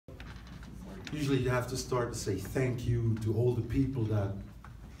Usually you have to start to say thank you to all the people that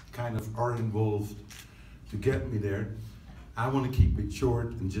kind of are involved to get me there. I want to keep it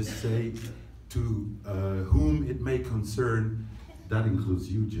short and just say to whom it may concern, that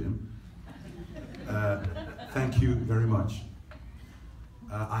includes you, Jim, thank you very much.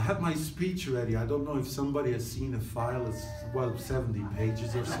 I had my speech ready. I don't know if somebody has seen a file. It's, well, 70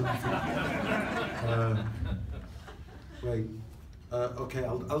 pages or something. Wait. Okay,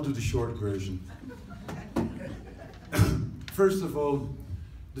 I'll do the short version. First of all,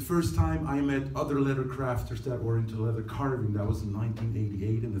 the first time I met other leather crafters that were into leather carving, that was in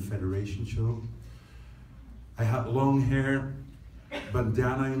 1988 in the Federation show. I had long hair,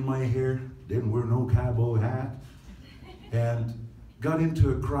 bandana in my hair, didn't wear no cowboy hat, and got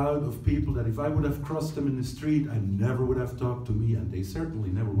into a crowd of people that if I would have crossed them in the street, I never would have talked to me, and they certainly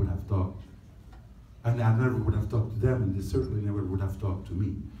never would have talked. And I never would have talked to them, and they certainly never would have talked to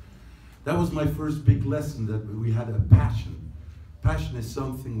me. That was my first big lesson, that we had a passion. Passion is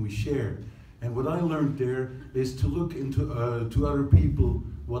something we share. And what I learned there is to look into to other people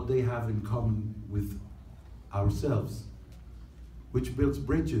what they have in common with ourselves, which builds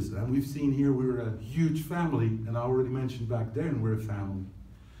bridges. And we've seen here we're a huge family, and I already mentioned back then we're a family.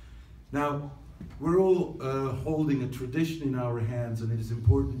 Now, we're all holding a tradition in our hands, and it is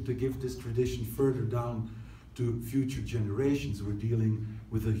important to give this tradition further down to future generations. We're dealing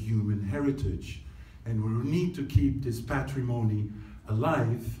with a human heritage, and we need to keep this patrimony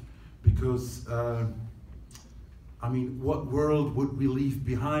alive, because, I mean, what world would we leave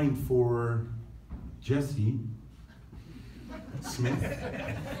behind for Jesse Smith?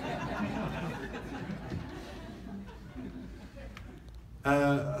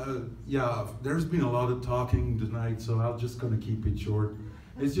 Yeah, there's been a lot of talking tonight, so I'm just going to keep it short.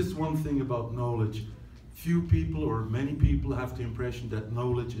 It's just one thing about knowledge. Few people, or many people, have the impression that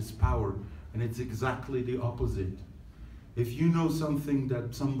knowledge is power, and it's exactly the opposite. If you know something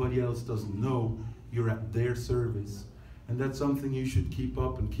that somebody else doesn't know, you're at their service. And that's something you should keep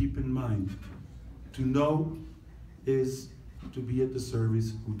up and keep in mind. To know is to be at the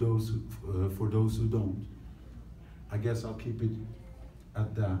service for those who don't. I guess I'll keep it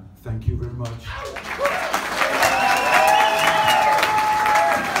at that. Thank you very much.